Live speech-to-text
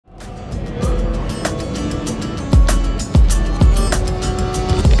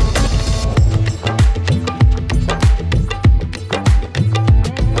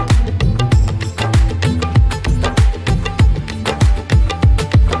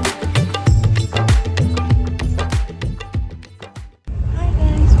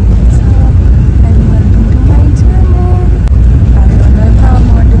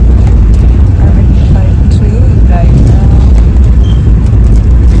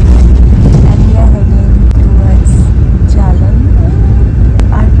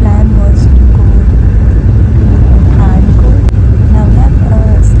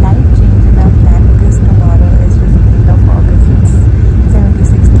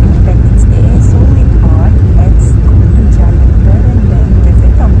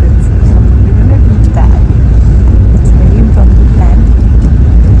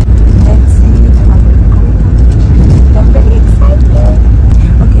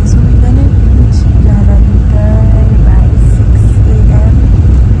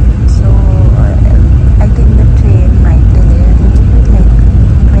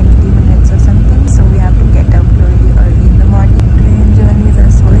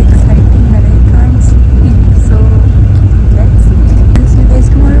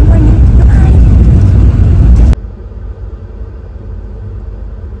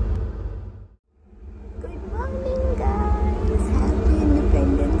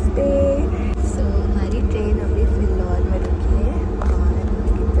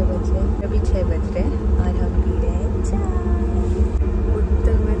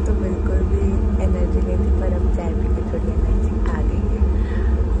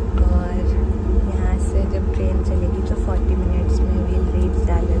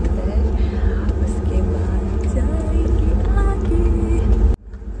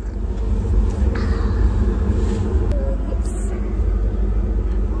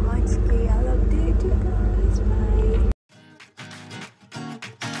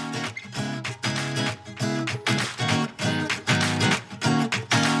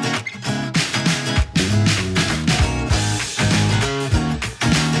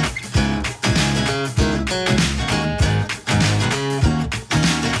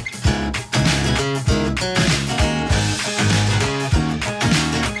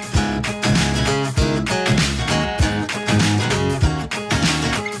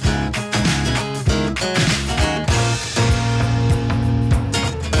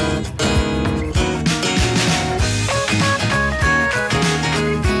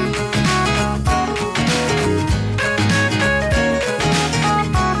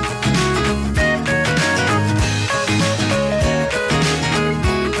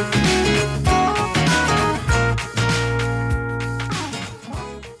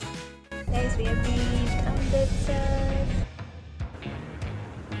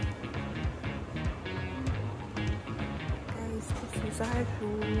Amritsar to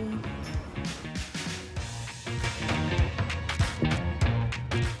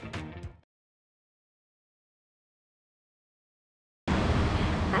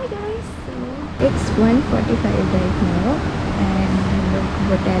Hi guys, so it's 1:45 right now and हम लोग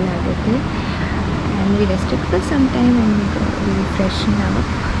hotel आ गए थे and we rested for some time and we freshened up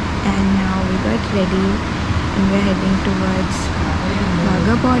and now we got ready and we're heading towards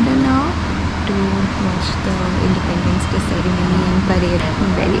Wagah border now to watch the Independence Day ceremony and parade.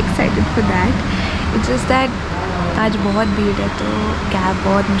 I'm very excited for that. It's just that आज बहुत भीड़ है तो cab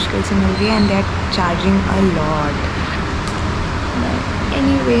बहुत मुश्किल से मिल रही है and they're charging a lot. But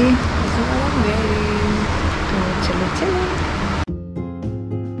anyway, this is what I'm wearing. So chalo chalo.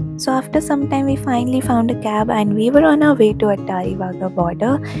 So after some time we finally found a cab and we were on our way to Attari-Wagah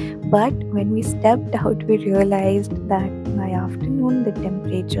Border. But when we stepped out we realized that by afternoon the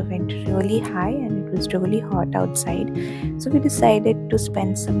temperature went really high and it was really hot outside. So we decided to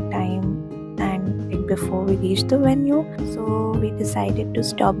spend some time and before we reached the venue. So we decided to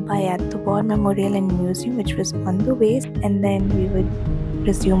stop by at the War Memorial and Museum, which was on the way, and then we would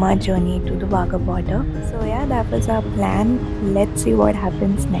resume our journey to the Wagah border. So yeah, that was our plan. Let's see what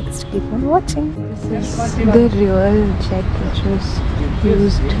happens next. Keep on watching. This is the real jet which was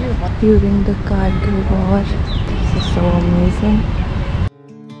used during the Kargil war. This is so amazing.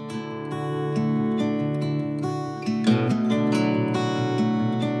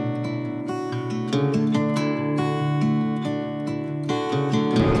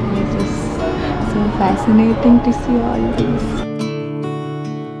 It's just so fascinating to see all these.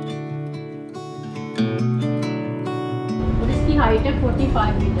 इसकी height है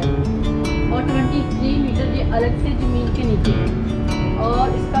 45 metre और 23 metre ये अलग से ज़मीन के नीचे है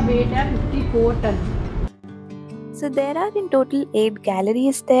और इसका वेट है 54 ton. So there are in total 8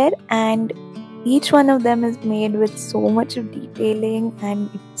 galleries there and each one of them is made with so much of detailing and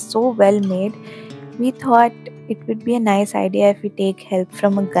it's so well made. We thought it would be a nice idea if we take help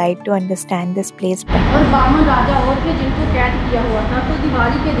from a guide to understand this place better. और 52 राजा और थे जिनको कैद किया हुआ था. तो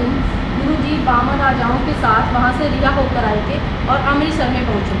दिवाली के दिन गुरु जी 52 राजाओं के साथ वहाँ से रिहा होकर आए थे और अमृतसर में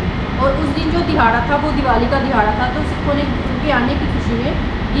पहुँचे और उस दिन जो दिहाड़ा था वो दिवाली का दिहाड़ा था. तो सिखों ने उनके आने की खुशी में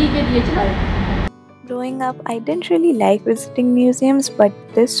घी के दिए जलाए. Growing up, I didn't really like visiting museums, but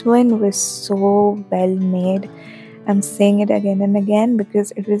this one was so well made. I'm saying it again and again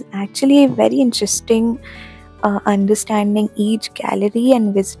because it was actually very interesting understanding each gallery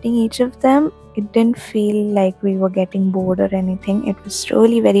and visiting each of them. It didn't feel like we were getting bored or anything. It was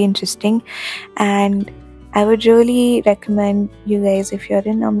really very interesting and I would really recommend you guys, if you're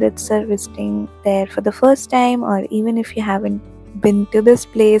in Amritsar visiting there for the first time or even if you haven't been to this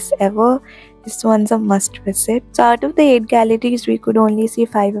place ever, this one's a must visit. So out of the 8 galleries, we could only see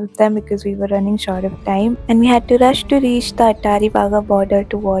 5 of them because we were running short of time and we had to rush to reach the Attari-Wagah border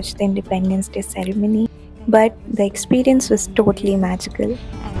to watch the Independence Day ceremony. But the experience was totally magical.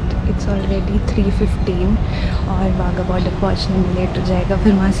 And it's already 3:15 और Wagah border पहुँचने में late हो जाएगा,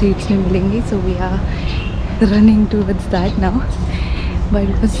 फिर वहाँ seats नहीं मिलेंगी. So we are running towards that now. But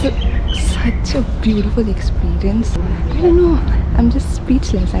it was such a beautiful experience. I don't know, I'm just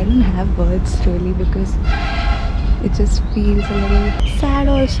speechless. I don't have words really because it just feels a little sad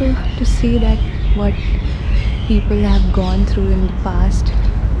also to see that what people have gone through in the past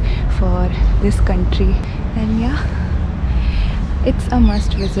for this country. And yeah, it's a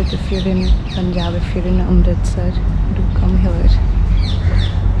must visit if you're in Punjab, if you're in Amritsar, do come here.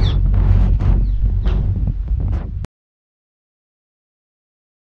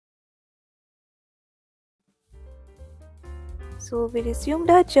 So we resumed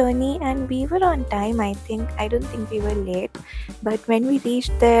our journey and we were on time. I don't think we were late, but when we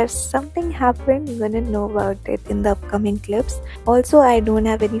reached there something happened. You're gonna know about it in the upcoming clips. Also, I don't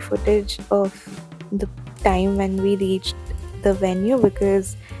have any footage of the time when we reached the venue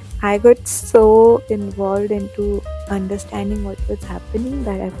because I got so involved into understanding what was happening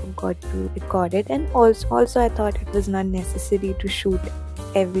that I forgot to record it, and also I thought it was not necessary to shoot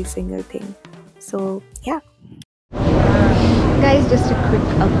every single thing. So yeah. Guys, just a quick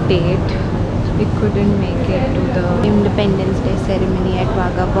update. We couldn't make it to the Independence Day ceremony at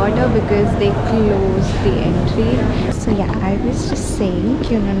Wagah border because they closed the entry. So yeah, I was just saying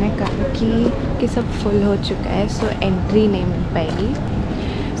कि उन्होंने कहा कि सब full हो चुका है, so entry नहीं मिल पाएगी.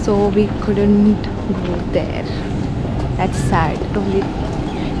 So we couldn't go there. That's sad. The only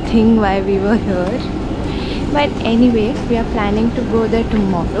thing why we were here. But anyway, we are planning to go there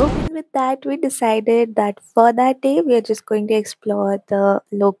tomorrow. And with that, we decided that for that day, we are just going to explore the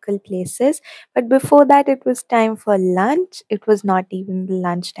local places. But before that, it was time for lunch. It was not even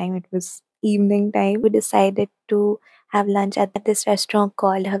lunch time. It was evening time. We decided to have lunch at this restaurant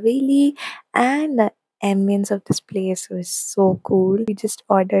called Haveli, and the ambience of this place was so cool. We just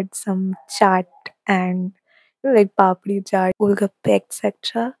ordered some chaat and like papdi chaat, golgappe,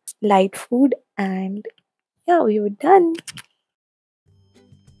 etc. Light food, and yeah, we were done.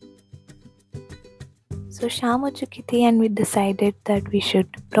 So शाम हो चुकी थी and we decided that we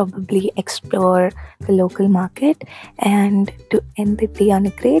should probably explore the local market, and to end the day on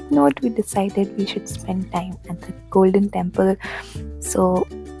a great note we decided we should spend time at the Golden Temple. So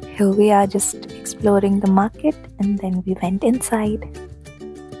here we are just exploring the market and then we went inside.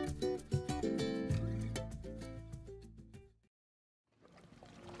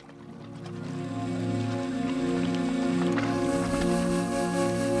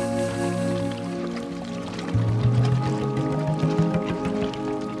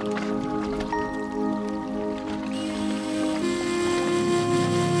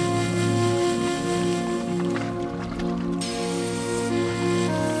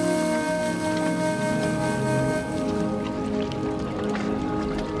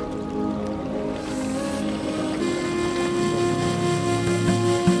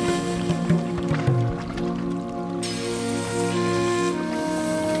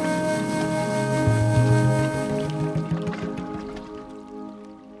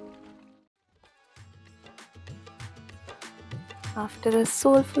 After a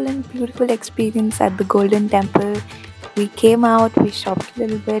soulful and beautiful experience at the Golden Temple, we came out, we shopped a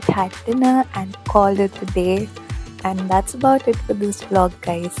little bit, had dinner, and called it a day. And that's about it for this vlog,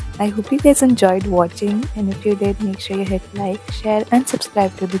 guys. I hope you guys enjoyed watching, and if you did, make sure you hit like, share, and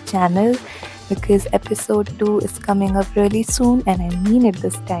subscribe to the channel, because episode 2 is coming up really soon, and I mean it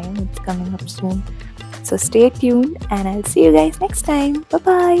this time, it's coming up soon. So stay tuned, and I'll see you guys next time. Bye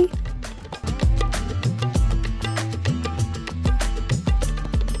bye.